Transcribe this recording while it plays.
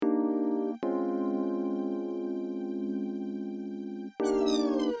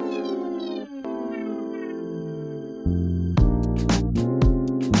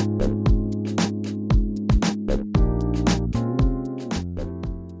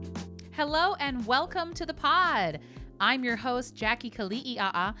Hello and welcome to the pod. I'm your host, Jackie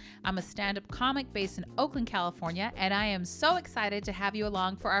Kali'ia'a. I'm a stand-up comic based in Oakland, California, and I am so excited to have you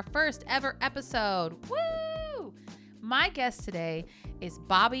along for our first ever episode. Woo! My guest today is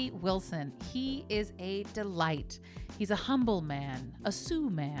Bobby Wilson. He is a delight. He's a humble man, a Sioux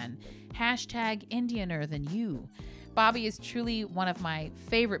man, hashtag Indianer than you. Bobby is truly one of my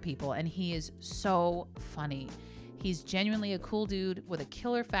favorite people, and he is so funny. He's genuinely a cool dude with a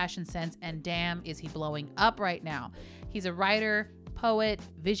killer fashion sense, and damn, is he blowing up right now. He's a writer, poet,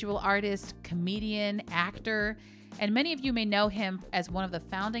 visual artist, comedian, actor, and many of you may know him as one of the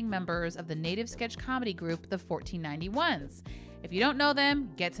founding members of the native sketch comedy group, the 1491s. If you don't know them,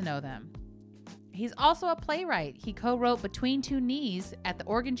 get to know them. He's also a playwright. He co-wrote Between Two Knees at the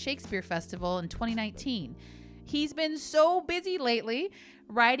Oregon Shakespeare Festival in 2019. He's been so busy lately,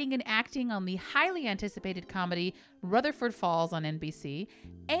 writing and acting on the highly anticipated comedy Rutherford Falls on NBC,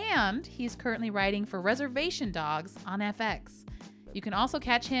 and he's currently writing for Reservation Dogs on FX. You can also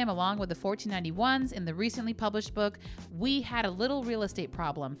catch him along with the 1491s in the recently published book, We Had a Little Real Estate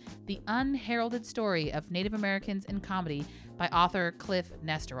Problem, the unheralded story of Native Americans in comedy by author Cliff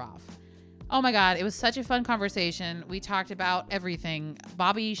Nesteroff. Oh my God, it was such a fun conversation. We talked about everything.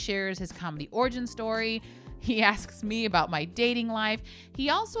 Bobby shares his comedy origin story. He asks me about my dating life. He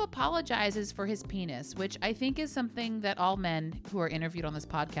also apologizes for his penis, which I think is something that all men who are interviewed on this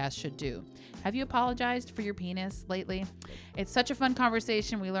podcast should do. Have you apologized for your penis lately? It's such a fun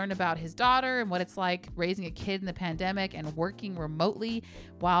conversation. We learned about his daughter and what it's like raising a kid in the pandemic and working remotely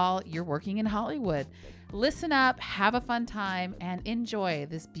while you're working in Hollywood. Listen up, have a fun time, and enjoy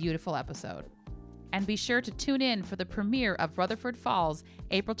this beautiful episode. And be sure to tune in for the premiere of Rutherford Falls,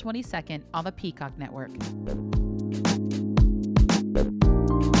 April 22nd on the Peacock Network.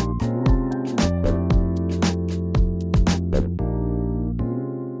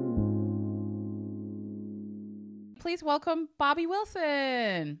 Please welcome Bobby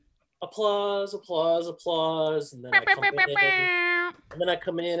Wilson. Applause, applause, applause. And then I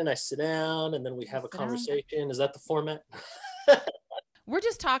come in and I sit down and then we have a conversation. Is that the format? We're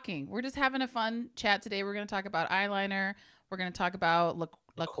just talking. We're just having a fun chat today. We're going to talk about eyeliner. We're going to talk about La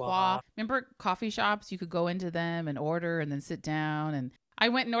Croix. Remember coffee shops? You could go into them and order and then sit down. And I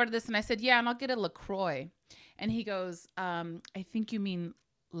went and ordered this and I said, yeah, and I'll get a LaCroix. And he goes, I think you mean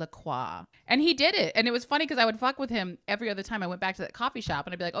La Croix. And he did it. And it was funny because I would fuck with him every other time I went back to that coffee shop.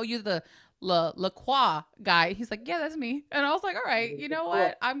 And I'd be like, oh, you're the La Croix guy. He's like, yeah, that's me. And I was like, all right, you know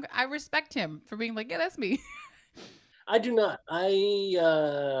what? I respect him for being like, yeah, that's me. I do not.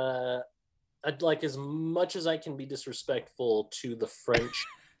 I'd like, as much as I can be disrespectful to the French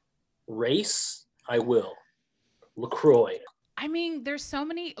race, I will. LaCroix. I mean, there's so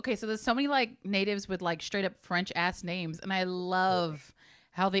many like natives with like straight up French ass names, and I love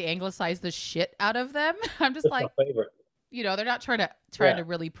how they anglicize the shit out of them. I'm just like, my favorite. You know, they're not trying to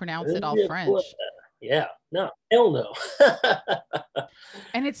really pronounce it all French. Yeah, no, hell no.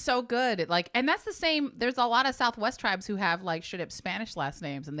 And it's so good. And that's the same. There's a lot of Southwest tribes who have like straight up Spanish last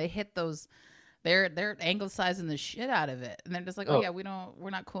names, and they hit those. They're anglicizing the shit out of it, and they're just like, oh yeah,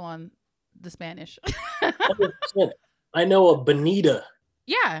 we're not cool on the Spanish. I know a Benita.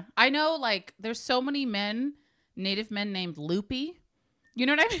 Yeah, I know. Like, there's so many native men named Loopy. You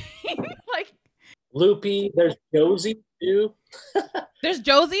know what I mean? Like Loopy. There's Josie too. There's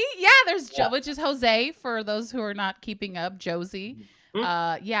Josie. Yeah, there's which is Jose for those who are not keeping up. Josie.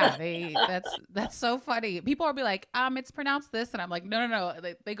 That's so funny. People will be like, it's pronounced this, and I'm like, no.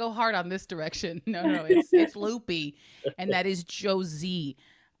 They go hard on this direction. No, it's Loopy, and that is Josie.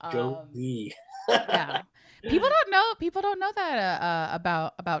 Josie. Yeah. People don't know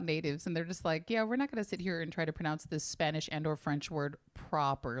that about natives, and they're just like, yeah, we're not going to sit here and try to pronounce this Spanish and or French word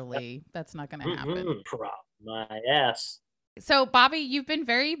properly. That's not going to happen. My ass. So, Bobby, you've been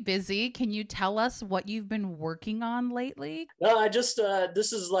very busy. Can you tell us what you've been working on lately? No, I just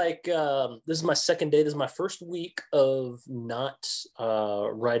this is my second day. This is my first week of not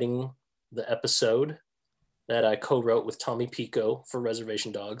writing the episode that I co-wrote with Tommy Pico for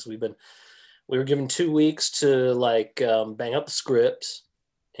Reservation Dogs. We were given 2 weeks to bang up the script,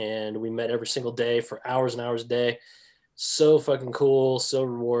 and we met every single day for hours and hours a day. So fucking cool, so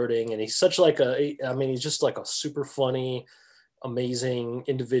rewarding, and he's such he's just like a super funny, amazing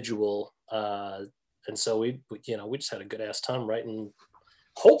individual. And so we just had a good ass time writing,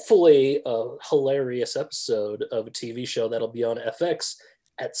 hopefully a hilarious episode of a TV show that'll be on FX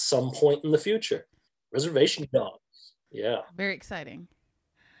at some point in the future. Reservation Dogs. Yeah. Very exciting.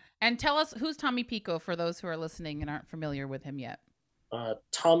 And tell us, who's Tommy Pico for those who are listening and aren't familiar with him yet?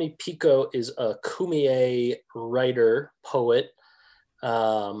 Tommy Pico is a Kumeyaay writer, poet.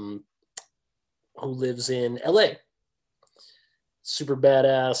 who lives in LA. Super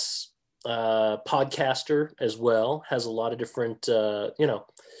badass podcaster as well. Has a lot of different, a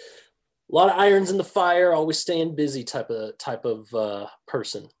lot of irons in the fire, always staying busy type of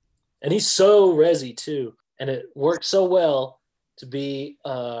person. And he's so resi too. And it worked so well to be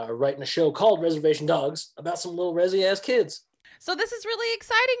writing a show called Reservation Dogs about some little resi ass kids. So this is really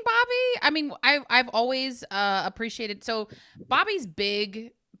exciting, Bobby. I mean, I've always appreciated. So Bobby's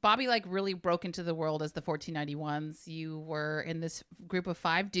big. Bobby like really broke into the world as the 1491s. You were in this group of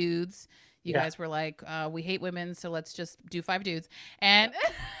 5 dudes. You guys were like, we hate women, so let's just do 5 dudes. And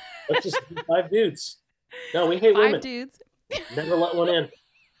let's just do 5 dudes. No, we hate 5 women. Dudes. Never let one in.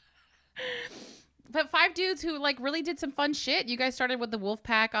 But 5 dudes who like really did some fun shit. You guys started with the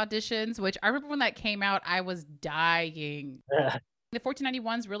Wolfpack auditions, which I remember when that came out, I was dying. The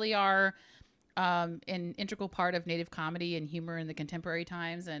 1491s really are an integral part of Native comedy and humor in the contemporary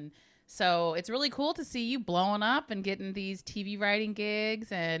times. And so it's really cool to see you blowing up and getting these TV writing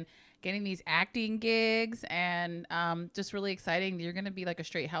gigs and getting these acting gigs. And just really exciting. You're going to be like a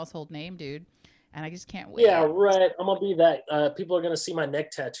straight household name, dude. And I just can't wait. Yeah, right. I'm going to be that. People are going to see my neck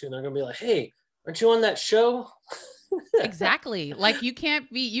tattoo and they're going to be like, hey, aren't you on that show? Exactly. Like you can't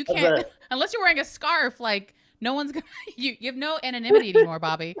unless you're wearing a scarf, like no one's gonna you have no anonymity anymore,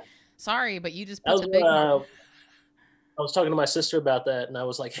 Bobby. Sorry, but you just put the big I was talking to my sister about that and I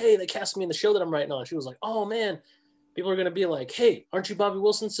was like, hey, they cast me in the show that I'm writing on. She was like, oh man, people are gonna be like, hey, aren't you Bobby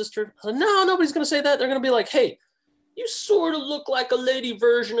Wilson's sister? I was like, no, nobody's gonna say that. They're gonna be like, hey, you sort of look like a lady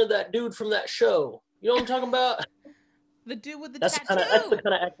version of that dude from that show. You know what I'm talking about? The dude with the that's tattoo. That's the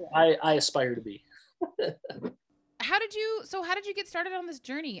kind of actor I aspire to be. How did you get started on this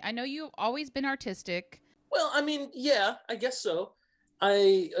journey? I know you've always been artistic. Well, I mean, yeah, I guess so.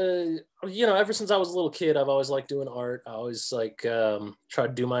 I ever since I was a little kid, I've always liked doing art. I always like try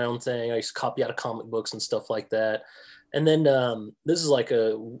to do my own thing. I used to copy out of comic books and stuff like that. And then this is like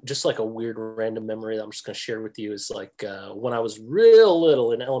a weird random memory that I'm just going to share with you. Is like when I was real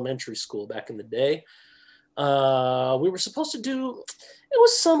little in elementary school back in the day, we were supposed to do, it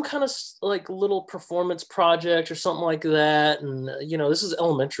was some kind of like little performance project or something like that. And, this is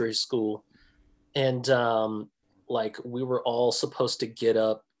elementary school. And like we were all supposed to get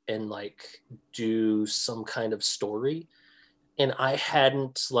up and like do some kind of story. And I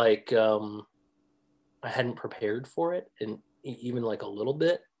hadn't prepared for it. And even like a little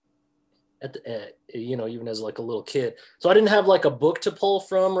bit even as like a little kid. So I didn't have like a book to pull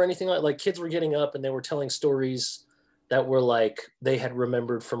from or anything like kids were getting up and they were telling stories that were like they had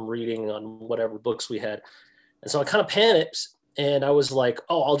remembered from reading on whatever books we had. And so I kind of panicked and I was like,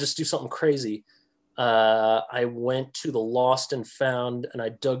 oh, I'll just do something crazy. I went to the Lost and Found and I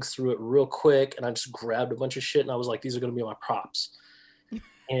dug through it real quick and I just grabbed a bunch of shit and I was like, these are going to be my props.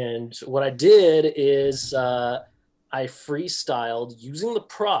 And what I did is I freestyled using the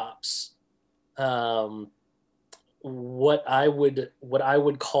props what I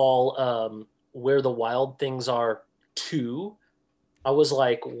would call Where the Wild Things Are 2. I was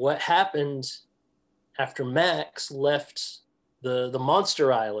like, what happened after Max left the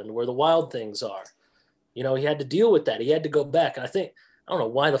monster island where the wild things are? He had to deal with that. He had to go back. And I don't know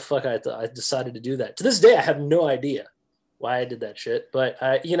why the fuck I decided to do that. To this day, I have no idea why I did that shit. But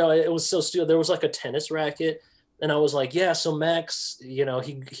it was so stupid. There was like a tennis racket. And I was like, yeah, so Max,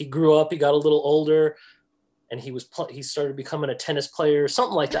 he grew up, he got a little older, and he started becoming a tennis player,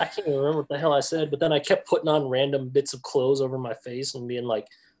 something like that. I can't even remember what the hell I said, but then I kept putting on random bits of clothes over my face and being like,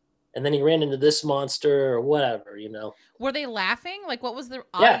 and then he ran into this monster or whatever, Were they laughing? Like, what was the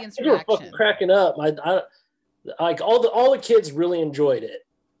audience reaction? They were fucking cracking up. I like all the kids really enjoyed it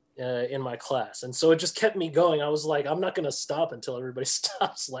in my class, and so it just kept me going. I was like, I'm not gonna stop until everybody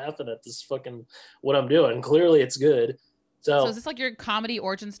stops laughing at this fucking what I'm doing. Clearly, it's good. So is this like your comedy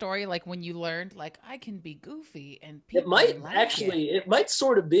origin story? Like when you learned, like I can be goofy and people it might like actually, it might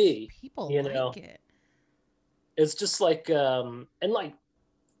sort of be. People like it. It's just like and like.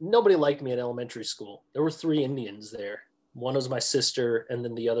 Nobody liked me at elementary school. There were 3 Indians there. One was my sister, and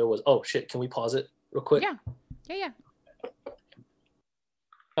then the other was, oh shit, can we pause it real quick? Yeah.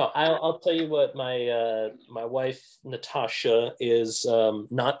 Oh, I'll tell you what, my wife, Natasha, is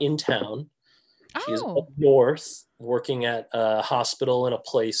not in town. She's up north working at a hospital in a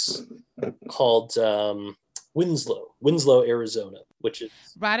place called Winslow, Arizona, which is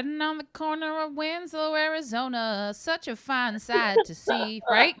riding on the corner of Winslow, Arizona. Such a fine sight to see,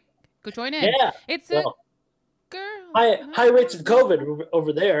 right? Go join in. Yeah, it's a girl. High rates of COVID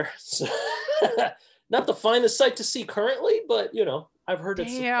over there. So not the finest sight to see currently, but I've heard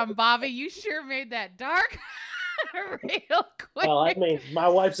it's. Damn, Bobby, you sure made that dark. Real quick. Well, I mean, my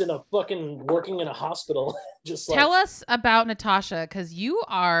wife's working in a hospital. Just like, Tell us about Natasha, because you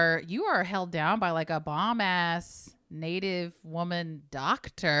are held down by like a bomb ass Native woman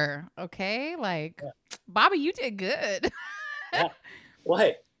doctor. Okay, like Bobby, you did good. yeah. Well,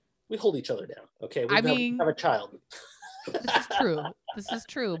 hey, we hold each other down. Okay, we I have mean, a child. this is true. This is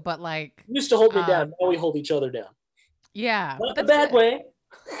true. But like, You used to hold me down. Now we hold each other down. yeah, Not but in a that's bad good. way.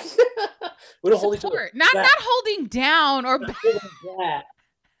 We don't hold each other. Support, not holding down or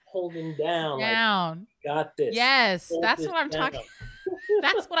Holding down. down. Like, got this. Yes, Hold that's this what I'm down. talking.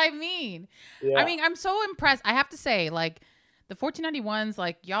 That's what I mean. Yeah. I mean, I'm so impressed. I have to say, like, the 1491s,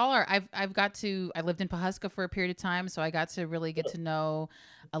 like, y'all are. I lived in Pawhuska for a period of time, so I got to really get to know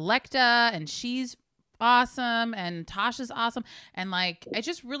Electa, and she's awesome, and Tasha's awesome, and like, it's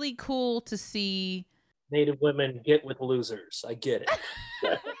just really cool to see Native women get with losers. I get it.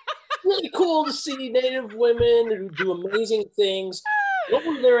 Really cool to see Native women who do amazing things,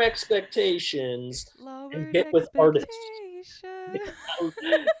 lower their expectations, and get with artists.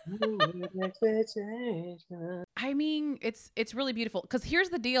 I mean, it's really beautiful, because here's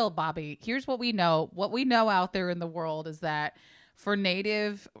the deal, Bobby. Here's what we know. What we know out there in the world is that for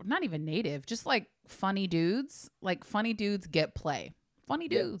Native, not even Native, just like funny dudes get play. Funny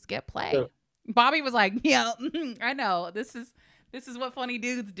dudes get play. Sure. Bobby was like, yeah, I know. This is what funny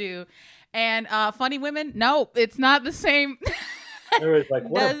dudes do. And funny women, no, it's not the same. I was like,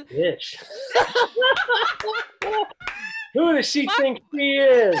 what a bitch. Who does she think she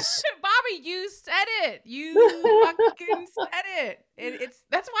is? Bobby, you said it. You fucking said it. It's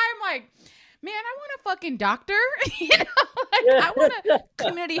that's why I'm like, man, I want a fucking doctor. You know, like, I want a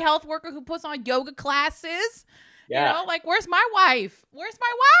community health worker who puts on yoga classes. Yeah. You know, like, where's my wife? Where's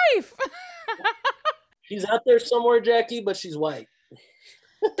my wife? She's out there somewhere, Jackie, but she's white.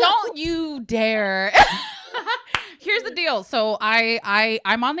 Don't you dare. Here's the deal. So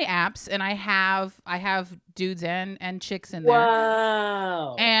I'm on the apps, and I have dudes and chicks in there.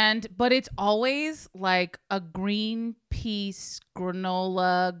 Wow. But it's always like a Greenpeace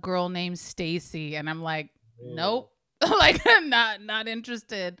granola girl named Stacy, and I'm like, nope. Like, not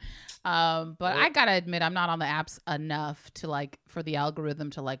interested. But I gotta admit, I'm not on the apps enough to like for the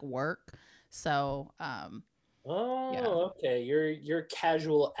algorithm to like work. So okay. You're a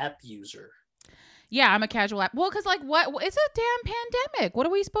casual app user. Yeah, I'm a casual app. Well, because like what? It's a damn pandemic. What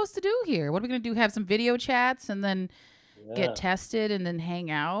are we supposed to do here? What are we gonna do? Have some video chats and then get tested and then hang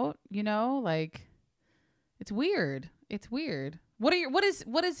out? You know, like it's weird. It's weird. What is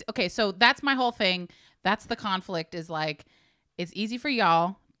okay? So that's my whole thing. That's the conflict. Is like it's easy for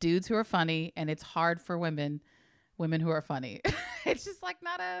y'all dudes who are funny, and it's hard for women who are funny. It's just like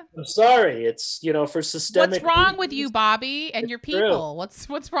not a. I'm sorry. It's for systemic. What's wrong with you, Bobby, and your people? True.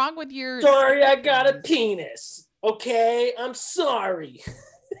 What's wrong with your? Sorry, I got a penis. Okay, I'm sorry.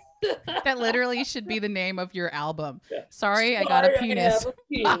 That literally should be the name of your album. Yeah. Sorry, I got a penis.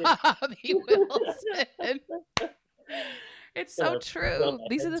 Bobby Wilson. It's so true.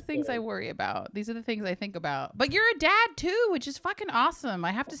 These are the things I worry about. These are the things I think about. But you're a dad too, which is fucking awesome.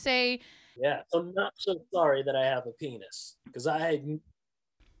 I have to say. Yeah, so not so sorry that I have a penis, because I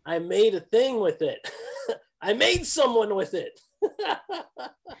made a thing with it. I made someone with it.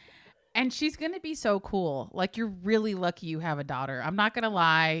 And she's going to be so cool. Like, you're really lucky you have a daughter. I'm not going to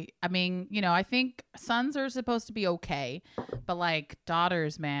lie. I mean, I think sons are supposed to be okay. But, like,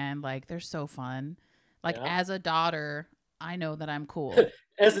 daughters, man, like, they're so fun. Like, as a daughter, I know that I'm cool.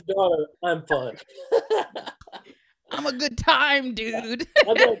 As a daughter, I'm fun. I'm a good time, dude.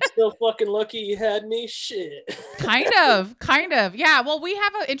 I'm still fucking lucky you had me. Shit. Kind of. Yeah. Well, we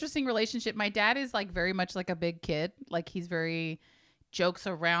have an interesting relationship. My dad is like very much like a big kid. Like he's very jokes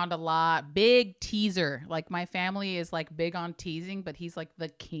around a lot. Big teaser. Like my family is like big on teasing, but he's like the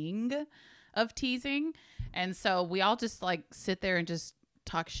king of teasing. And so we all just like sit there and just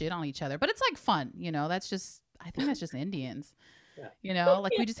talk shit on each other. But it's like fun, I think that's just Indians.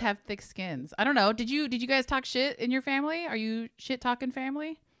 Like we just have thick skins. I don't know. Did you guys talk shit in your family? Are you shit talking family?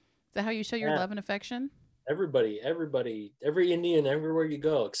 Is that how you show your love and affection? Everybody, every Indian, everywhere you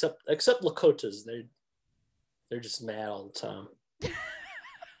go, except Lakotas, they're just mad all the time.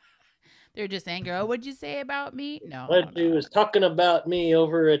 They're just angry. Oh, what'd you say about me? No. What dude was talking about me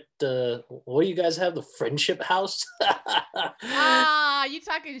over at what do you guys have? The Friendship House? You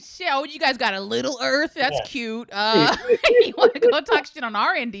talking shit. Oh, you guys got a Little Earth? That's cute. You want to go talk shit on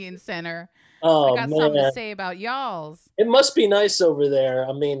our Indian center? Oh, I got something to say about y'all's. It must be nice over there.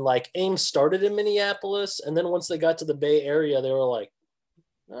 I mean, like AIM started in Minneapolis, and then once they got to the Bay Area, they were like,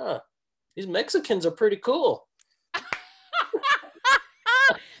 these Mexicans are pretty cool.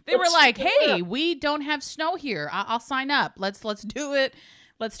 They were Let's like, figure it "Hey, out. we don't have snow here. I'll sign up. Let's do it.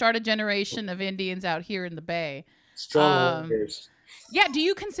 Let's start a generation of Indians out here in the Bay." Strong Um, warriors. yeah. Do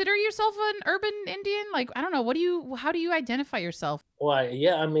you consider yourself an urban Indian? Like, I don't know. How do you identify yourself? Why?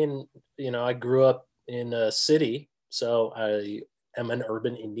 Yeah, I mean, I grew up in a city, so I am an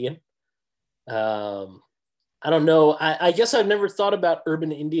urban Indian. Um, I don't know. I guess I've never thought about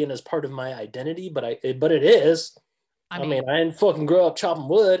urban Indian as part of my identity, but it is. I I mean, mean, I didn't fucking grow up chopping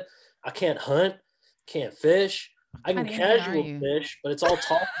wood. I can't hunt, can't fish. what I can kind of Indian are casual you? fish, but it's all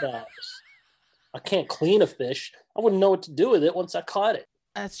talk bags. I can't clean a fish. I wouldn't know what to do with it once I caught it.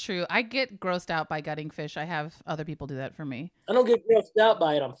 That's true. I get grossed out by gutting fish. I have other people do that for me. I don't get grossed out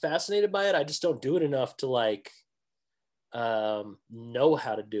by it. I'm fascinated by it. I just don't do it enough to know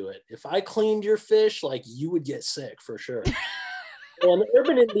how to do it. If I cleaned your fish, like you would get sick for sure. And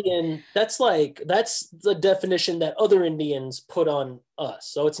urban Indian, that's the definition that other Indians put on us.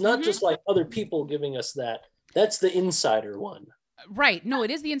 So it's not Hmm. just like other people giving us that. That's the insider one. Right. No,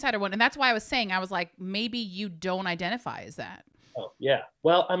 it is the insider one. And that's why I was saying, I was like, maybe you don't identify as that. Oh yeah.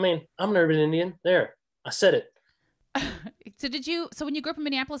 Well, I mean, I'm an urban Indian. There, I said it. So when you grew up in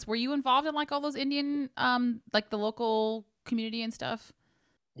Minneapolis, were you involved in like all those Indian, like the local community and stuff?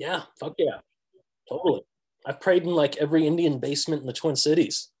 Yeah. Fuck yeah. Totally. I've prayed in like every Indian basement in the Twin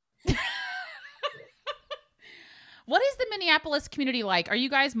Cities. What is the Minneapolis community like? Are you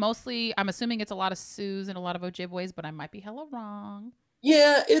guys mostly, I'm assuming it's a lot of Sioux and a lot of Ojibways, but I might be hella wrong.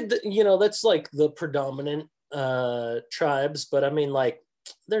 Yeah, that's like the predominant tribes, but I mean like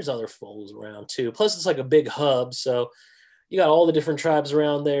there's other folds around too. Plus it's like a big hub, so you got all the different tribes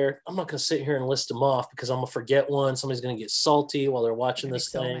around there. I'm not gonna sit here and list them off because I'm gonna forget one. Somebody's gonna get salty while they're They're watching gonna be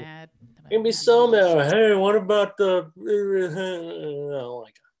this so thing. mad. They're gonna be so mad. Hey, what about the oh my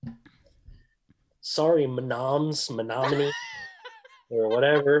god. Sorry, Menominee, or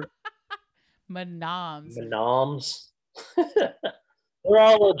whatever. Manoms. Menoms. They're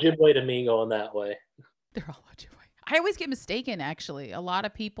all Ojibwe to me going that way. They're all Ojibwe. I always get mistaken, actually. A lot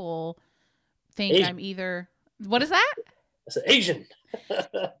of people think Asian. I'm either, what is that? I said Asian.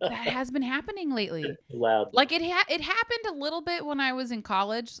 That has been happening lately. Loud. Like it happened a little bit when I was in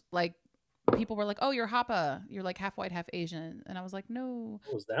college. Like people were like, "Oh, you're Hapa. You're like half white, half Asian." And I was like, "No."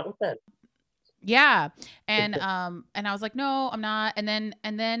 What was that with that? Yeah. And I was like, "No, I'm not." And then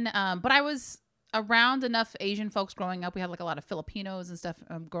but I was around enough Asian folks growing up. We had like a lot of Filipinos and stuff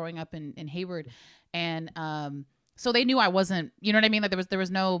growing up in Hayward. And so they knew I wasn't, you know what I mean? Like there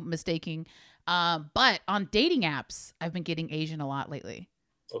was no mistaking. But on dating apps, I've been getting Asian a lot lately.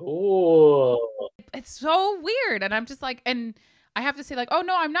 Oh, It's so weird, and I'm just like, and I have to say like, oh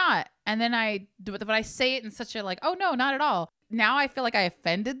no, I'm not, and then I do it, but I say it in such a like, oh no, not at all. Now I feel like I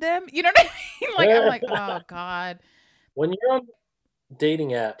offended them. You know what I mean? Like I'm like, oh god. when you're on dating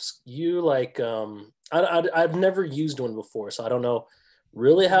apps, you like I've never used one before, so I don't know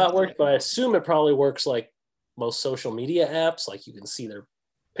really how it works, but I assume it probably works like most social media apps. Like you can see their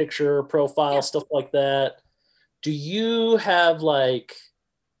picture, profile, Yeah. stuff like that. Do you have like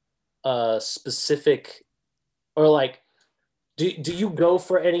a specific or like do you go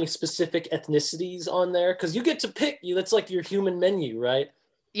for any specific ethnicities on there? Because you get to pick you. That's like your human menu, right?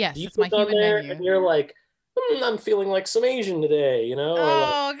 Yes, Do you it's my click on human there menu. and you're like, I'm feeling like some Asian today, or like,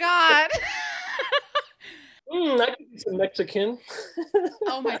 Oh god. I could be some Mexican.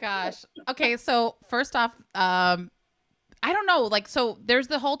 Oh my gosh. Okay, so first off, I don't know, like so there's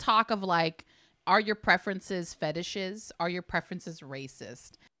the whole talk of like, are your preferences fetishes? Are your preferences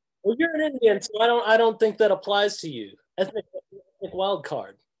racist? Well, you're an Indian, so I don't think that applies to you. Ethnic wild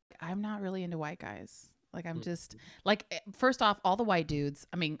card. I'm not really into white guys. Like I'm Mm. just like first off, all the white dudes.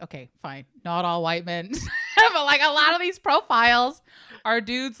 I mean, okay, fine, not all white men, but like a lot of these profiles are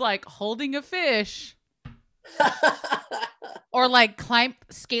dudes like holding a fish or like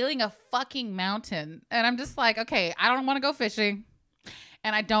scaling a fucking mountain, and I'm just like, okay, I don't want to go fishing,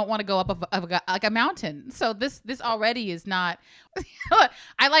 and I don't want to go up like a mountain. So this already is not.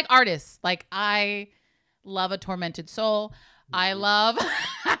 I like artists. Like I love a tormented soul. I love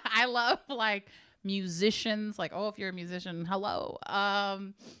I love like musicians. Like, oh, if you're a musician, hello.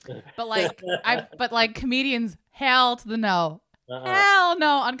 But like comedians, hell to the no. Hell no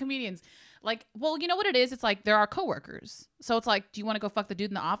on comedians. Like, well, you know what it is? It's like there are coworkers. So it's like, do you want to go fuck the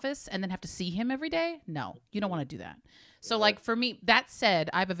dude in the office and then have to see him every day? No, you don't want to do that. So like for me, that said,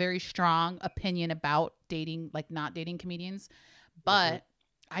 I have a very strong opinion about dating, like not dating comedians. But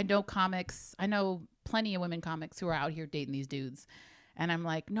I know comics, I know plenty of women comics who are out here dating these dudes. And I'm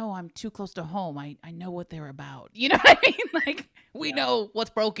like, no, I'm too close to home. I know what they're about. You know what I mean? Like, we know what's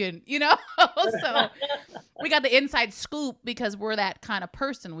broken, you know? So we got the inside scoop because we're that kind of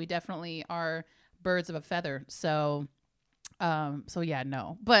person. We definitely are birds of a feather. So, so yeah,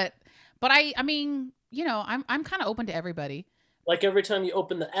 no. But I mean, you know, I'm kind of open to everybody. Like every time you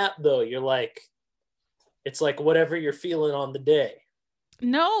open the app, though, you're like, it's like whatever you're feeling on the day.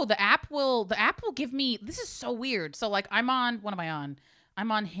 No, the app will give me, this is so weird. So like what am I on?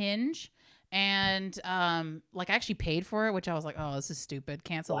 I'm on Hinge, and like I actually paid for it, which I was like, oh, this is stupid.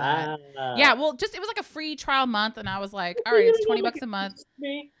 Cancel that. Yeah, well, just it was like a free trial month, and I was like, all right, it's $20 a month.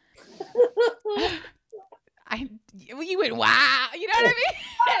 Me. You went, wow, you know what I mean?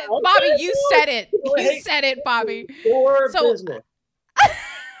 Bobby, you said it. You said it, Bobby. Your business.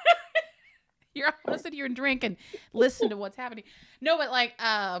 You're gonna sit here and drink and listen to what's happening. No, but like,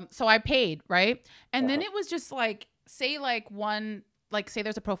 so I paid, right? And then it was just like, say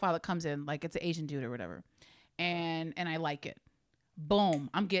there's a profile that comes in, like it's an Asian dude or whatever, and I like it. Boom,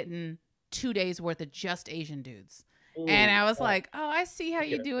 I'm getting 2 days worth of just Asian dudes. Ooh, and I was like, oh, I see how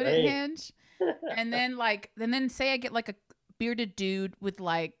you do it at Hinge. And then say I get like a bearded dude with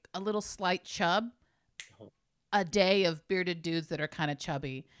like a little slight chub. A day of bearded dudes that are kind of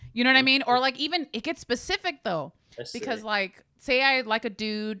chubby. You know what I mean? Or like even it gets specific though. Because like say I like a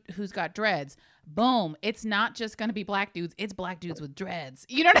dude who's got dreads. Boom. It's not just going to be black dudes. It's black dudes with dreads.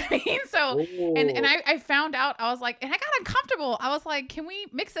 You know what I mean? So, and I found out, I was like, and I got uncomfortable. I was like, can we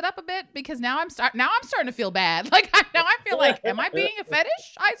mix it up a bit? Because now I'm starting to feel bad. Like now I feel like, am I being a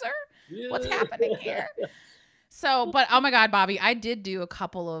fetishizer? Yeah. What's happening here? So, but oh my God, Bobby, I did do a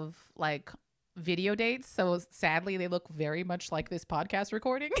couple of like video dates, so sadly they look very much like this podcast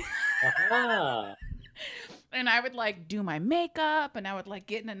recording. And I would like do my makeup, and I would like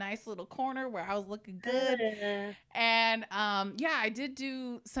get in a nice little corner where I was looking good. And yeah, I did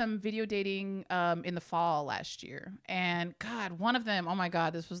do some video dating in the fall last year, and God, one of them, oh my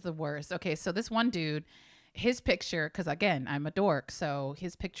God, this was the worst. Okay, so this one dude, his picture, because again, I'm a dork, so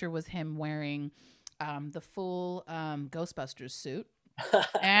his picture was him wearing the full Ghostbusters suit.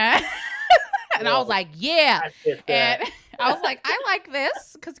 And I was like, yeah. And I was like, I like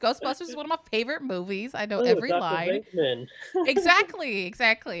this because Ghostbusters is one of my favorite movies. I know every line. Exactly.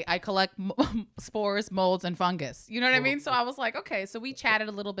 I collect spores, molds, and fungus. You know what I mean? So I was like, okay. So we chatted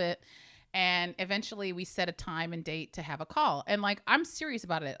a little bit, and eventually we set a time and date to have a call. And like, I'm serious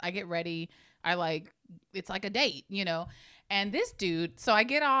about it. I get ready. It's like a date, you know? And this dude, so I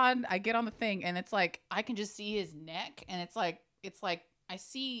get on the thing, and it's like, I can just see his neck, and it's like, I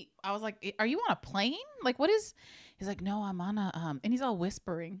was like, are you on a plane? Like, what is, he's like, no, I'm on a, and he's all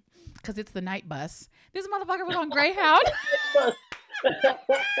whispering because it's the night bus. This motherfucker was on Greyhound. I was like,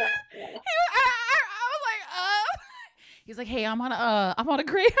 he's like, hey, I'm on a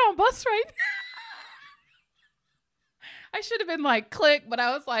Greyhound bus right now. I should have been like, click, but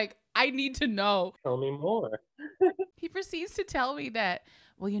I was like, I need to know. Tell me more. He proceeds to tell me that,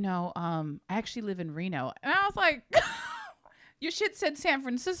 well, you know, I actually live in Reno. And I was like, your shit said San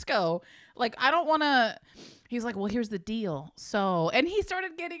Francisco. Like, I don't want to. He's like, well, here's the deal. So, and he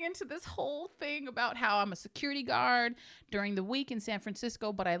started getting into this whole thing about how I'm a security guard during the week in San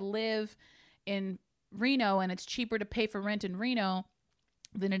Francisco, but I live in Reno, and it's cheaper to pay for rent in Reno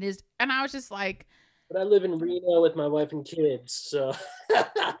than it is. And I was just like, but I live in Reno with my wife and kids, so.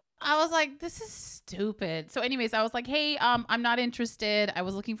 I was like, this is stupid. So anyways, I was like, hey, I'm not interested. I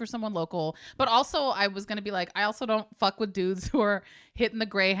was looking for someone local. But also I was going to be like, I also don't fuck with dudes who are hitting the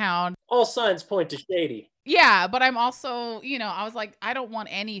Greyhound. All signs point to shady. Yeah, but I'm also, you know, I was like, I don't want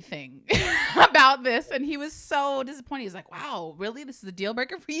anything about this. And he was so disappointed. He's like, wow, really? This is a deal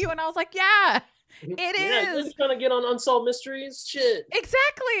breaker for you? And I was like, yeah. It is. You're just trying to get on Unsolved Mysteries? Shit.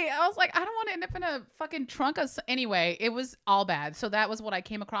 Exactly. I was like, I don't want to end up in a fucking trunk of... Anyway, it was all bad. So that was what I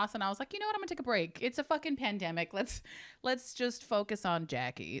came across. And I was like, you know what? I'm going to take a break. It's a fucking pandemic. Let's just focus on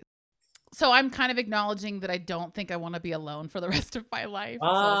Jackie. So I'm kind of acknowledging that I don't think I want to be alone for the rest of my life.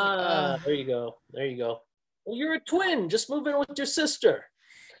 There you go. Well, you're a twin. Just move in with your sister.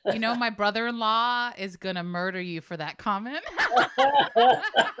 You know, my brother-in-law is going to murder you for that comment.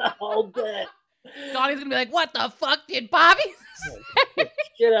 I'll bet. Donnie's gonna be like, what the fuck did Bobby say?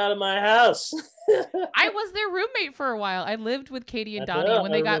 Get out of my house. I was their roommate for a while. I lived with Katie and Donnie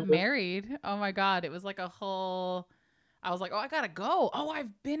when they got married. Oh my God. It was like a whole, I was like, oh, I gotta go. Oh,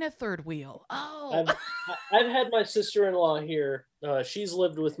 I've been a third wheel. Oh. I've had my sister-in-law here. She's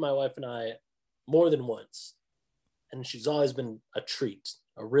lived with my wife and I more than once. And she's always been a treat,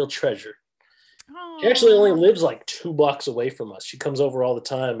 a real treasure. She actually only lives like 2 blocks away from us. She comes over all the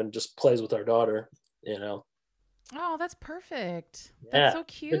time and just plays with our daughter, you know. Oh, that's perfect. That's Yeah, so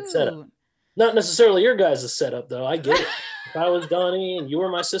good setup. cute. Not necessarily your guys' setup though. I get it. If I was Donnie and you were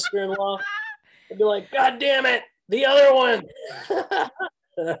my sister-in-law, I'd be like, God damn it, the other one.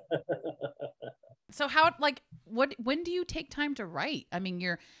 So how like what when do you take time to write? I mean,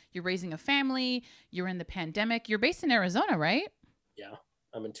 you're raising a family, you're in the pandemic. You're based in Arizona, right? Yeah,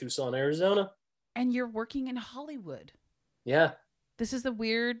 I'm in Tucson, Arizona. And you're working in Hollywood. Yeah, This is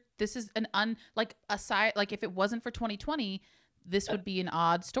an like aside like if it wasn't for 2020, this would be an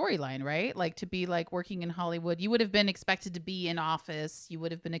odd storyline, right? Like to be like working in Hollywood, you would have been expected to be in office, you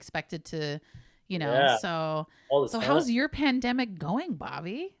would have been expected to, yeah, so all the so time. how's your pandemic going,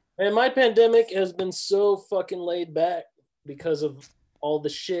 Bobby? And my pandemic has been so fucking laid back because of all the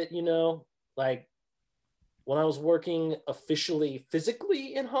shit, like when I was working officially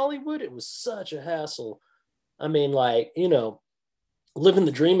physically in Hollywood, it was such a hassle. I mean, like, living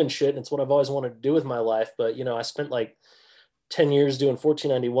the dream and shit. And it's what I've always wanted to do with my life. But, I spent like 10 years doing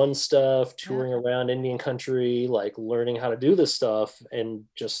 1491 stuff, Yeah. touring around Indian country, like learning how to do this stuff and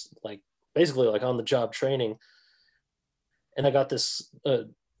just like basically like on the job training. And I got this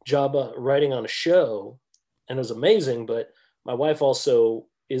job writing on a show and it was amazing. But my wife also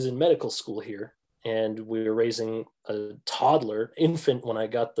is in medical school here. And we were raising a toddler, infant, when I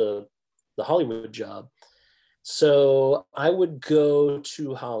got the Hollywood job. So I would go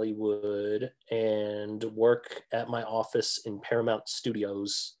to Hollywood and work at my office in Paramount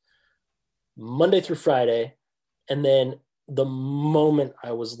Studios Monday through Friday. And then the moment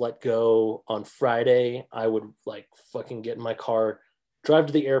I was let go on Friday, I would like fucking get in my car, drive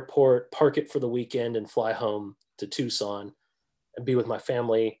to the airport, park it for the weekend, and fly home to Tucson and be with my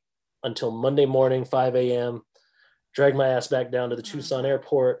family until Monday morning, 5 a.m., drag my ass back down to the Tucson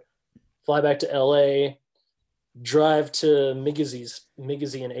airport, fly back to LA, drive to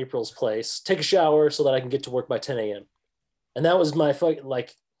Miggy and April's place, take a shower so that I can get to work by 10 a.m. And that was my fucking,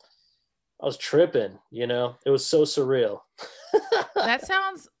 like, I was tripping, It was so surreal. That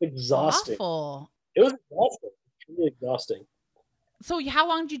sounds exhausting. awful. It was exhausting. Really exhausting. So how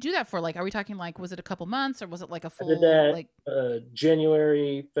long did you do that for? Like, are we talking like, was it a couple months or was it like a full, I did that like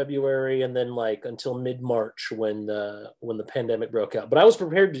January, February, and then like until mid-March when the pandemic broke out. But I was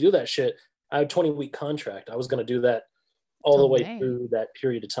prepared to do that shit. I had a 20-week contract. I was going to do that all the way May? through that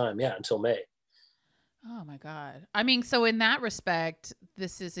period of time. Yeah, until May. Oh my God. I mean, so in that respect,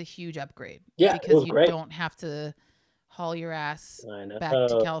 this is a huge upgrade. Yeah, because you great. don't have to haul your ass back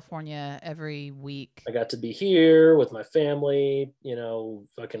to California every week. I got to be here with my family,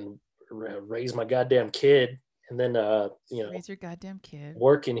 fucking raise my goddamn kid. And then, raise your goddamn kid.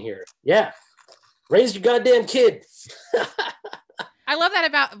 Working here. Yeah. Raise your goddamn kid. I love that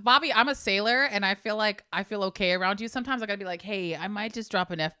about Bobby. I'm a sailor and I feel okay around you. Sometimes I gotta be like, hey, I might just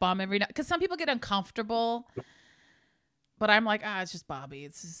drop an F-bomb every now, because some people get uncomfortable. But I'm like, it's just Bobby.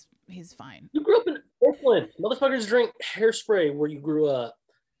 He's fine. You grew up in Brooklyn. Motherfuckers drink hairspray where you grew up.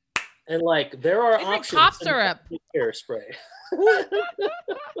 And like there are options. Cough syrup. Hairspray.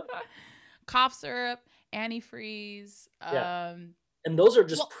 Cough syrup, antifreeze. Yeah. And those are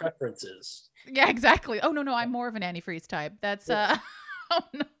just preferences. Yeah, exactly. Oh no, I'm more of an antifreeze type. That's oh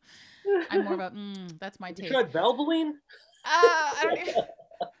no. I'm more about that's my taste. You tried Valvoline? I don't even...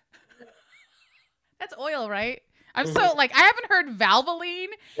 That's oil, right? I'm so like, I haven't heard Valvoline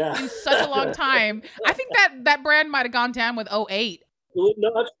in such a long time. I think that brand might have gone down with 08.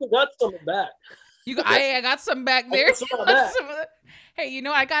 No, I still got some back. I got some back there. Hey,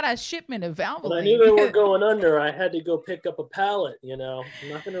 I got a shipment of Valvoline. When I knew they were going under, I had to go pick up a pallet. I'm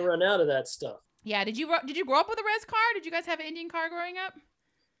not going to run out of that stuff. Yeah. Did you grow up with a res car? Did you guys have an Indian car growing up?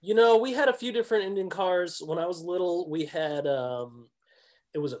 We had a few different Indian cars. When I was little, we had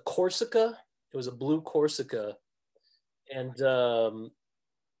it was a Corsica. It was a blue Corsica, and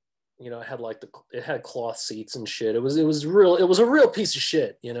it had cloth seats and shit. It was a real piece of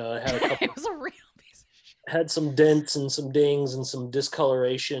shit. It had a couple. It was a real piece of shit. Had some dents and some dings and some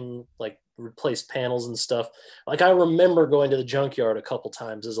discoloration, like replaced panels and stuff. Like I remember going to the junkyard a couple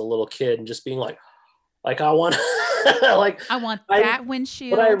times as a little kid and just being like I want that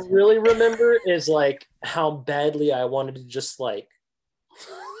windshield. What I really remember is like how badly I wanted to just like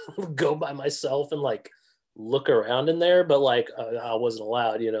go by myself and like look around in there, but like I wasn't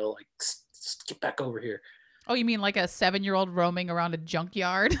allowed, like get back over here. Oh, you mean like a 7-year-old roaming around a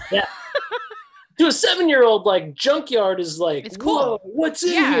junkyard? Yeah. To a 7-year-old, like junkyard is like, it's cool. Whoa, what's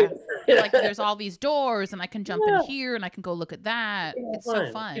in here? Like there's all these doors and I can jump in here and I can go look at that. Yeah, it's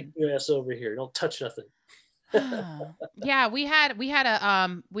so fun. Get your ass over here. Don't touch nothing. Yeah, we had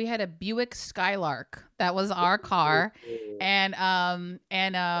a Buick Skylark. That was our car. And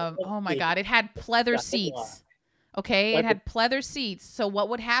oh my God, it had pleather seats. Okay, it Like had pleather seats. So what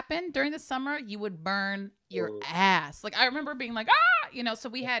would happen during the summer? You would burn your ass. Like I remember being like, so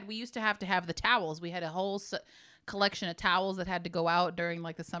we used to have the towels. We had a whole collection of towels that had to go out during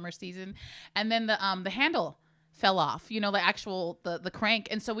like the summer season, and then the handle fell off. The actual the crank,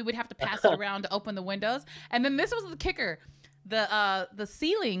 and so we would have to pass it around to open the windows. And then this was the kicker: the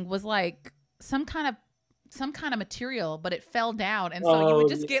ceiling was like some kind of material, but it fell down, and so you would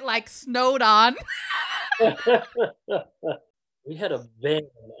just get like snowed on. We had a van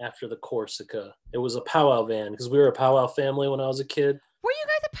after the Corsica. It was a powwow van because we were a powwow family when I was a kid. Were you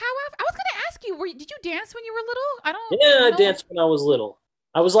guys a powwow? I was gonna ask you. Did you dance when you were little? I don't. Yeah, I danced when I was little.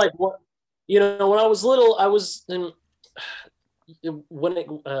 I was like, what? When I was little, I was in.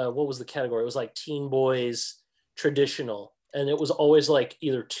 What was the category? It was like teen boys, traditional, and it was always like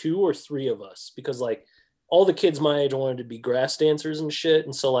either 2 or 3 of us because like all the kids my age wanted to be grass dancers and shit,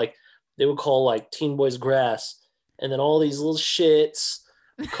 and so like they would call like teen boys grass, and then all these little shits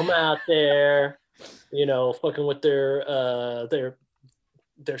come out there, fucking with their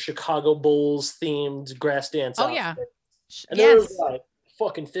Chicago Bulls themed grass dance. Oh yeah, and there was like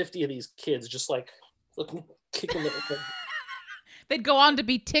fucking 50 of these kids just like looking, kicking the. They'd go on to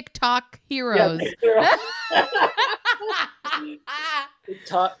be TikTok heroes. Yeah,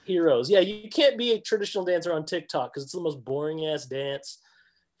 TikTok heroes. Yeah, you can't be a traditional dancer on TikTok because it's the most boring ass dance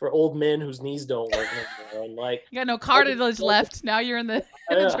for old men whose knees don't work anymore. And like, you got no cartilage left. Now you're in the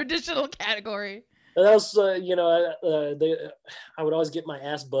traditional category. And that was, I would always get my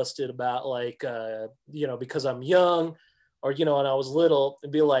ass busted about like, because I'm young, or when I was little,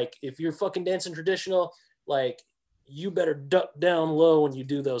 it'd be like, if you're fucking dancing traditional, like, you better duck down low when you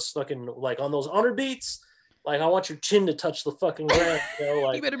do those fucking, like, on those honor beats. Like, I want your chin to touch the fucking ground.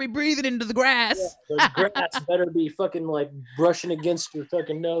 Like, you better be breathing into the grass. Yeah, the grass better be fucking like brushing against your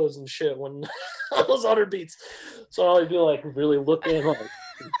fucking nose and shit when those honor beats. So I always be like really looking like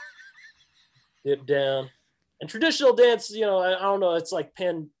dip down. And traditional dance, I don't know, it's like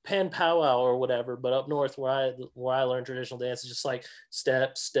pan powwow or whatever, but up north where I learned traditional dance is just like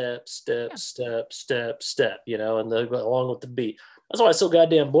step, step, step, step, step, step, and along with the beat. That's why it's so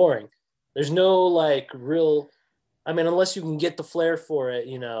goddamn boring. There's no like real, unless you can get the flair for it,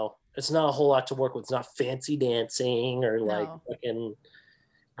 it's not a whole lot to work with. It's not fancy dancing or like fucking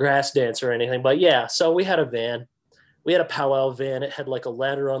grass dance or anything. But yeah, so we had a van. We had a powwow van. It had like a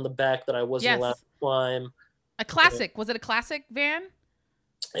ladder on the back that I wasn't allowed to climb. A classic. Was it a classic van?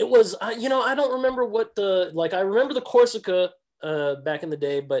 It was, I don't remember I remember the Corsica back in the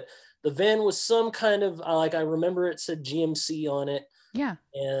day, but the van was some kind of, I remember it said GMC on it. Yeah.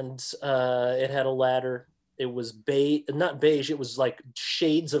 And it had a ladder. It was not beige. It was like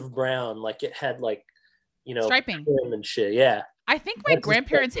shades of brown. Like it had like, striping and shit. Yeah. I think my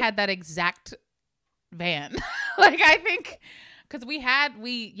grandparents had that exact van. I think because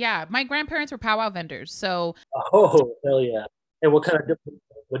my grandparents were powwow vendors. So. Oh, hell yeah. And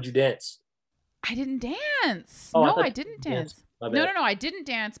what'd you dance? I didn't dance. Oh, no, I didn't dance. No, I didn't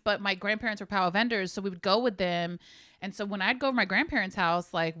dance, but my grandparents were powwow vendors. So we would go with them. And so when I'd go to my grandparents'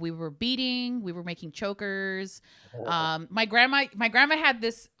 house, like we were making chokers. My grandma had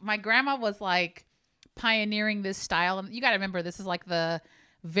this, my grandma was like pioneering this style. And you got to remember, this is like the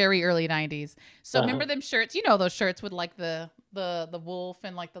very early 90s. So remember them shirts, those shirts with like the wolf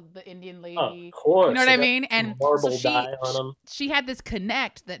and like the Indian lady. Oh, of course. You know what I mean? And marble dye on them. She had this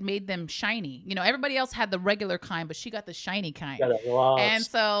connect that made them shiny. Everybody else had the regular kind, but she got the shiny kind. And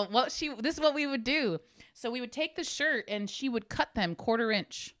so this is what we would do. So we would take the shirt and she would cut them 1/4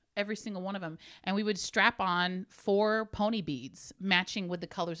 inch, every single one of them. And we would strap on 4 pony beads matching with the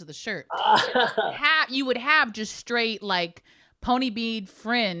colors of the shirt. You would have just straight like pony bead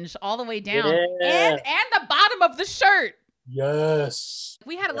fringe all the way down and the bottom of the shirt. Yes.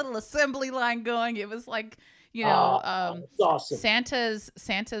 We had a little assembly line going. It was like, awesome.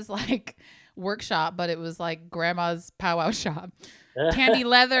 Santa's like workshop, but it was like grandma's powwow shop. Candy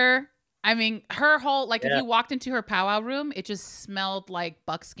leather. Her whole, like, if you walked into her powwow room, it just smelled like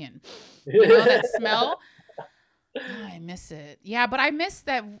buckskin. That smell? Oh, I miss it. Yeah, but I miss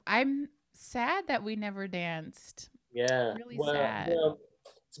that. I'm sad that we never danced. Yeah. Really sad.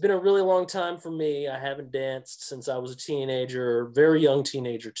 It's been a really long time for me. I haven't danced since I was a teenager, very young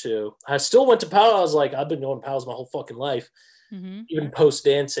teenager too. I still went to powwows. Like I've been going to powwows my whole fucking life, even post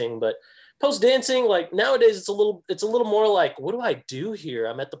dancing. But post dancing, like nowadays, it's a little more like, what do I do here?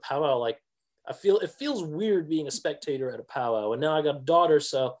 I'm at the powwow. Like it feels weird being a spectator at a powwow. And now I got a daughter,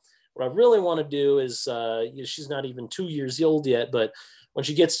 so what I really want to do is, she's not even 2 years old yet, but when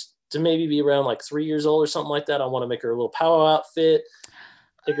she gets to maybe be around like 3 years old or something like that, I want to make her a little powwow outfit.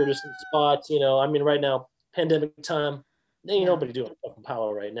 Take her to some spots, right now pandemic time. Ain't Yeah. nobody doing fucking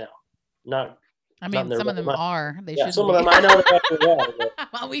powwow right now. Not I not in mean, their some of right them mind. are. They Yeah, shouldn't some of be. them I know they actually are, but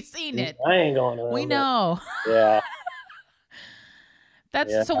Well, we've seen it. I ain't going around. We that. know. Yeah,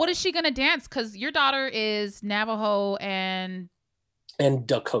 That's yeah. so. What is she gonna dance? Because your daughter is Navajo and And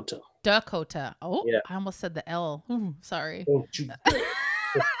Dakota. Dakota. Oh, Yeah. I almost said the L. Ooh, sorry. Don't you dare.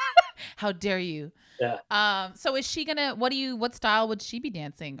 How dare you? Yeah. So is she gonna? What style would she be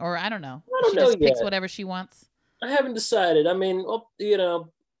dancing? Or I don't know. I don't She know just picks yet. whatever she wants. I haven't decided. I mean,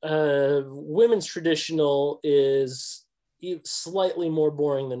 women's traditional is slightly more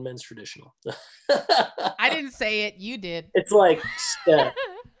boring than men's traditional. I didn't say it. You did. It's like step,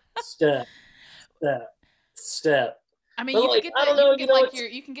 step, step, step. I mean, But you could like, get I the don't know,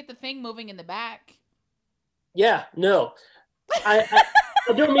 you can get the thing moving in the back. yeah, no. I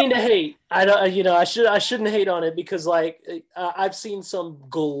don't mean to hate. I don't, I shouldn't hate on it because like I've seen some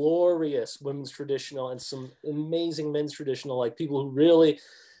glorious women's traditional and some amazing men's traditional, like people who really,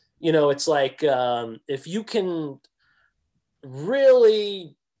 it's like if you can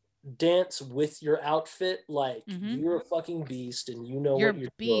really dance with your outfit, like you're a fucking beast and you know You're what a you're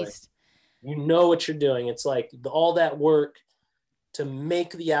doing. beast. You know what you're doing. It's like all that work to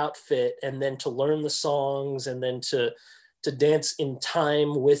make the outfit and then to learn the songs and then to dance in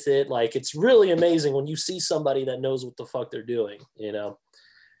time with it. Like it's really amazing when you see somebody that knows what the fuck they're doing, Yeah.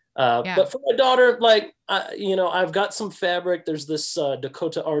 But for my daughter, like, I've got some fabric. There's this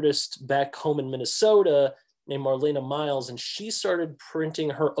Dakota artist back home in Minnesota named Marlena Miles, and she started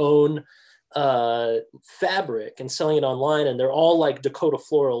printing her own fabric and selling it online. And they're all like Dakota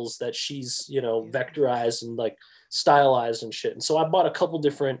florals that she's, vectorized and like stylized and shit. And so I bought a couple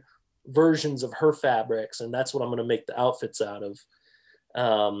different versions of her fabrics, and that's what I'm going to make the outfits out of.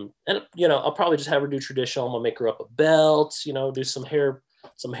 And I'll probably just have her do traditional. I'm gonna make her up a belt, do some hair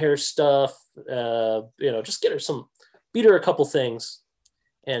stuff, just get her beat her a couple things,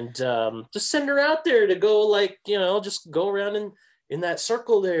 and just send her out there to go, like, just go around in that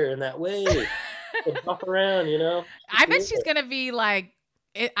circle there in that way, hop around, I bet she's gonna be like.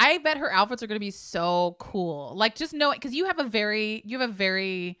 I bet her outfits are gonna be so cool. Like, just know it, because you have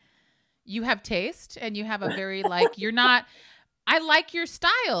taste, and you have a very like, you're not. I like your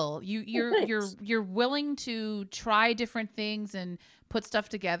style. You're willing to try different things and put stuff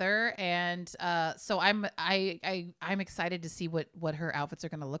together, and so I'm excited to see what her outfits are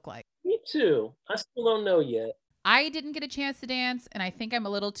gonna look like. Me too. I still don't know yet. I didn't get a chance to dance, and I think I'm a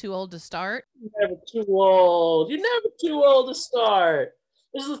little too old to start. You're never too old. You're never too old to start.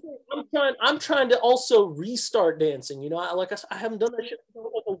 This is the thing. I'm trying to also restart dancing. I haven't done that shit since I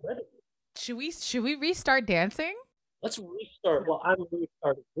was like a wedding. Should we restart dancing? Let's restart. Well, I'm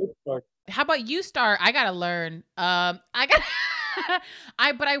restarting. How about you start? I gotta learn. But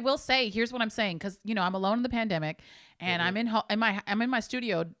I will say, here's what I'm saying, because I'm alone in the pandemic, and I'm in my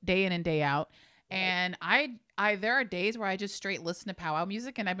studio day in and day out, and there are days where I just straight listen to powwow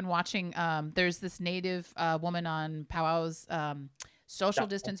music, and I've been watching. There's this native woman on powwow's social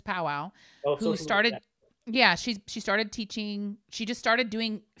distance powwow who started. Yeah, she started teaching. She just started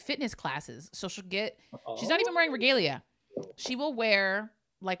doing fitness classes. So she's not even wearing regalia. She will wear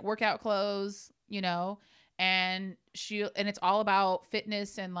like workout clothes, and it's all about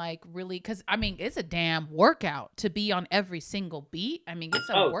fitness and like really, because I mean, it's a damn workout to be on every single beat. I mean, it's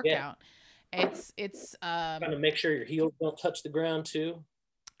a workout. Yeah. It's trying to make sure your heels don't touch the ground too.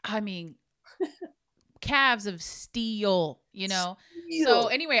 I mean, calves of steel. So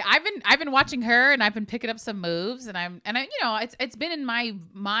anyway, I've been watching her, and I've been picking up some moves, and I it's been in my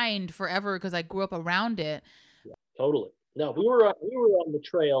mind forever because I grew up around it. Yeah, totally. No, we were on the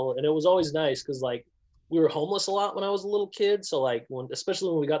trail, and it was always nice because like we were homeless a lot when I was a little kid. So like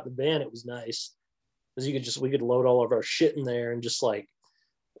especially when we got the van, it was nice because we could load all of our shit in there and just like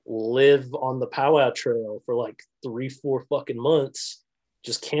live on the powwow trail for like 3-4 fucking months,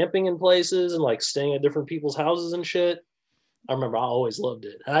 just camping in places and like staying at different people's houses and shit. I remember I always loved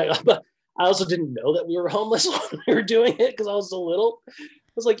it. I also didn't know that we were homeless when we were doing it because I was so little. I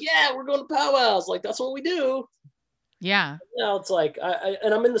was like, yeah, we're going to powwows. Like, that's what we do. Yeah. Now it's like,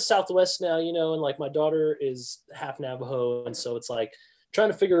 and I'm in the Southwest now, and like my daughter is half Navajo. And so it's like trying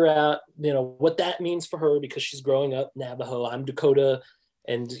to figure out, what that means for her because she's growing up Navajo. I'm Dakota.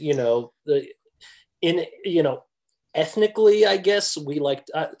 And, ethnically, I guess we like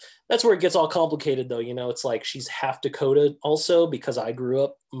that's where it gets all complicated though. It's like she's half Dakota also because I grew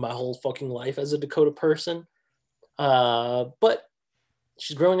up my whole fucking life as a Dakota person. But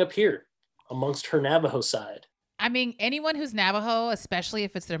she's growing up here amongst her Navajo side. I mean, anyone who's Navajo, especially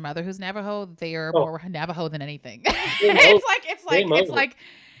if it's their mother who's Navajo, they are more Navajo than anything. It's like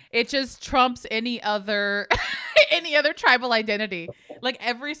It just trumps any other any other tribal identity. Like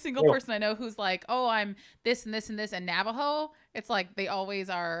every single Yeah. person I know who's like, "Oh, I'm this and this and this and Navajo." It's like they always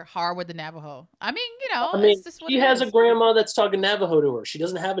are hard with the Navajo. I mean, I it's mean, just what she it has a is. grandma that's talking Navajo to her. She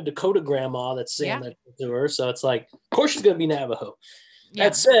doesn't have a Dakota grandma that's saying Yeah. that to her. So it's like, of course she's gonna be Navajo. Yeah.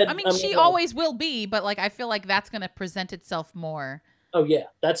 That I said, mean, I mean, she always will be, but like I feel like that's going to present itself more. oh yeah,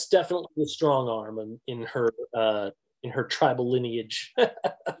 that's definitely a strong arm in her tribal lineage.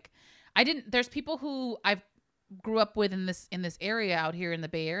 I didn't there's people who I've grew up with in this area out here in the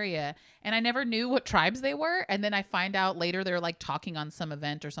Bay Area, and I never knew what tribes they were, and then I find out later they're like talking on some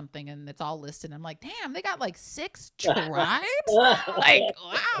event or something and it's all listed. I'm like, "Damn, they got like 6 tribes?" Like,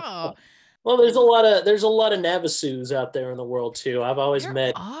 wow. Well, there's a lot of Navasu's out there in the world too. I've always There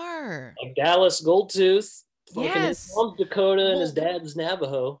met are. like Dallas Goldtooth. Fucking his Yes. mom's Dakota and his Well, dad's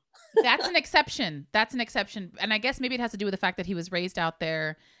Navajo. that's an exception. That's an exception. And I guess maybe it has to do with the fact that he was raised out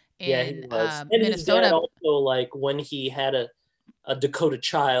there Yeah, he in was. And his dad Minnesota. also, like, when he had a Dakota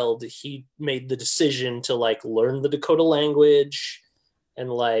child, he made the decision to like learn the Dakota language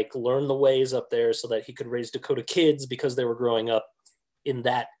and like learn the ways up there so that he could raise Dakota kids because they were growing up in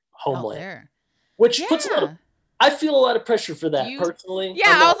that Out homeland. there. Which puts a lot of, Yeah. I feel a lot of pressure for that You personally.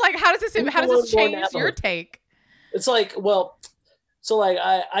 Yeah, I was like, how does How this change your take? It's like, well, so like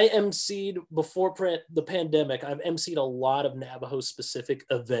I emceed before the pandemic. I've emceed a lot of Navajo specific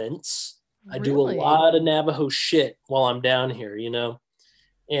events. I do a Really? lot of Navajo shit while I'm down here,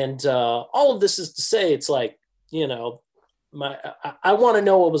 and all of this is to say, it's like, I want to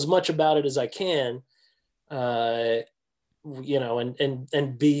know as much about it as I can, and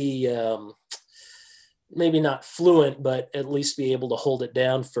be maybe not fluent, but at least be able to hold it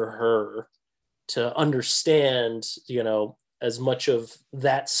down for her to understand, as much of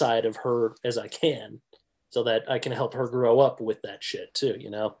that side of her as I can, so that I can help her grow up with that shit too,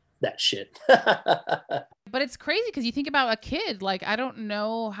 that shit. But it's crazy because you think about a kid. Like, I don't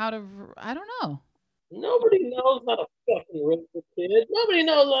know. Nobody knows how to fucking raise a kid. Nobody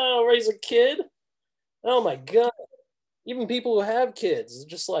knows how to raise a kid. Oh my God. Even people who have kids,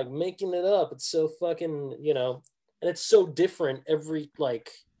 just like making it up. It's so fucking, and it's so different every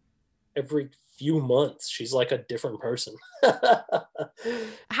few months. She's like a different person.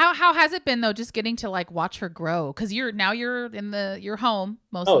 How has it been though? Just getting to like watch her grow because you're in you're home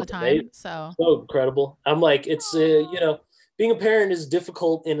most of the time. So incredible. I'm like, it's being a parent is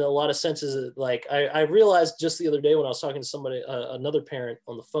difficult in a lot of senses. Like I realized just the other day when I was talking to somebody, another parent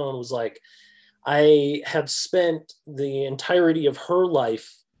on the phone, was like, I have spent the entirety of her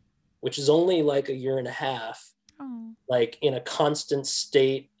life, which is only like a year and a half, like in a constant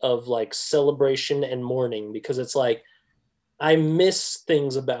state of like celebration and mourning, because it's like I miss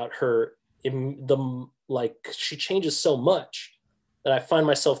things about her like she changes so much that I find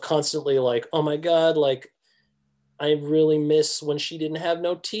myself constantly like, oh my God, like I really miss when she didn't have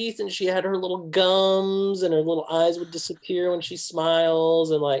no teeth and she had her little gums and her little eyes would disappear when she smiles,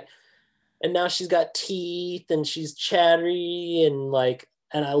 and now she's got teeth and she's chattery and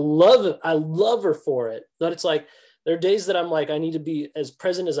I love it. I love her for it. But it's like, there are days that I'm like, I need to be as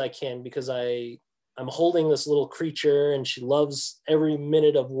present as I can because I'm holding this little creature and she loves every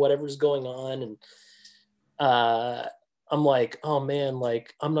minute of whatever's going on. And I'm like, oh man,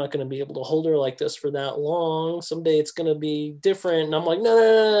 like I'm not going to be able to hold her like this for that long. Someday it's going to be different. And I'm like,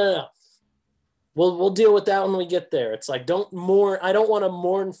 no. We'll deal with that when we get there. It's like, don't mourn. I don't want to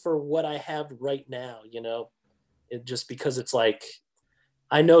mourn for what I have right now, it just because it's like,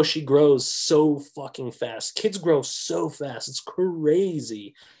 I know she grows so fucking fast. Kids grow so fast. It's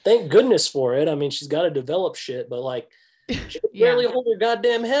crazy. Thank goodness for it. I mean, she's got to develop shit, but like, she could barely hold her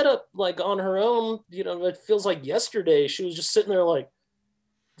goddamn head up like on her own. It feels like yesterday she was just sitting there like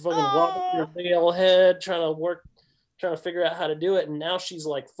fucking walking her big old head, trying to figure out how to do it. And now she's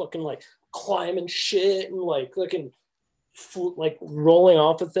like fucking like climbing shit and like looking like rolling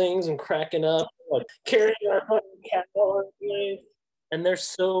off of things and cracking up, like carrying our fucking cat all over the place. And they're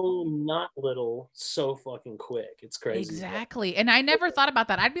so not little, so fucking quick. It's crazy. Exactly. And I never thought about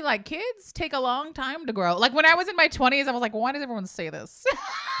that. I'd be like, kids take a long time to grow. Like when I was in my 20s, I was like, why does everyone say this?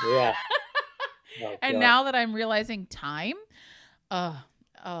 Yeah. Oh, and now that I'm realizing time,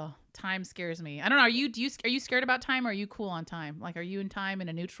 time scares me. I don't know. Are you scared about time, or are you cool on time? Like, are you in time in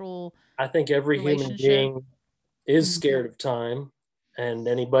a neutral? I think every human being is scared of time, and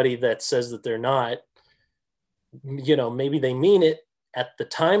anybody that says that they're not, maybe they mean it at the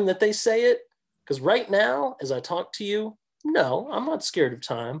time that they say it. Because right now, as I talk to you, no, I'm not scared of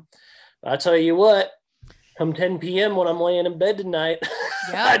time. But I tell you what, come 10 p.m. when I'm laying in bed tonight,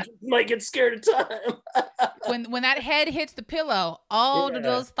 I just might get scared of time. When that head hits the pillow, all of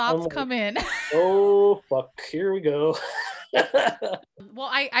those thoughts come in. Oh fuck! Here we go. Well,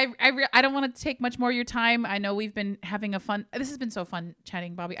 I don't want to take much more of your time. I know we've been having a fun. This has been so fun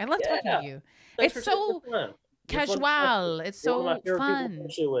chatting, Bobby. I love talking to you. Thanks It's so casual. It's so fun.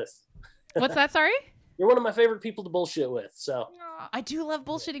 What's that? Sorry. You're one of my favorite people to bullshit with. So I do love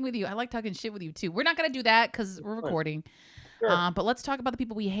bullshitting with you. I like talking shit with you too. We're not gonna do that because we're recording. Sure. But let's talk about the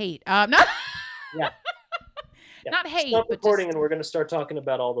people we hate. Yeah. Not hate. Stop but recording, just... and we're gonna start talking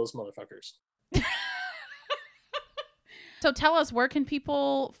about all those motherfuckers. So tell us, where can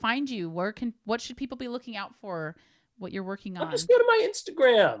people find you? What should people be looking out for? What you're working on? Just go to my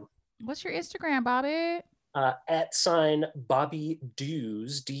Instagram. What's your Instagram, Bobby? @ Bobby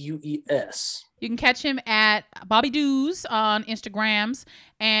Dews, Dues. You can catch him at Bobby Dews on Instagrams,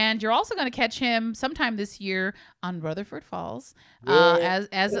 and you're also going to catch him sometime this year on Rutherford Falls as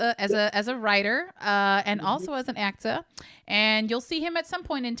a writer and also as an actor. And you'll see him at some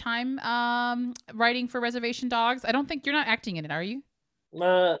point in time writing for Reservation Dogs. I don't think you're not acting in it, are you?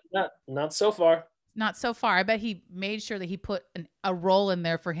 Not so far. Not so far. I bet he made sure that he put a role in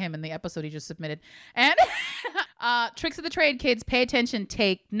there for him in the episode he just submitted. And tricks of the trade, kids. Pay attention.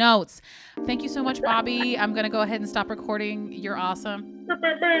 Take notes. Thank you so much, Bobby. I'm going to go ahead and stop recording. You're awesome.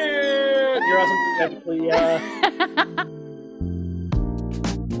 You're awesome.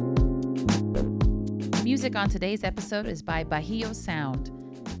 Music on today's episode is by Bahio Sound.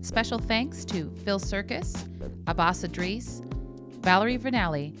 Special thanks to Phil Circus, Abbas Idris, Valerie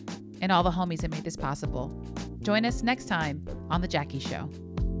Vernali, and all the homies that made this possible. Join us next time on The Jackie Show.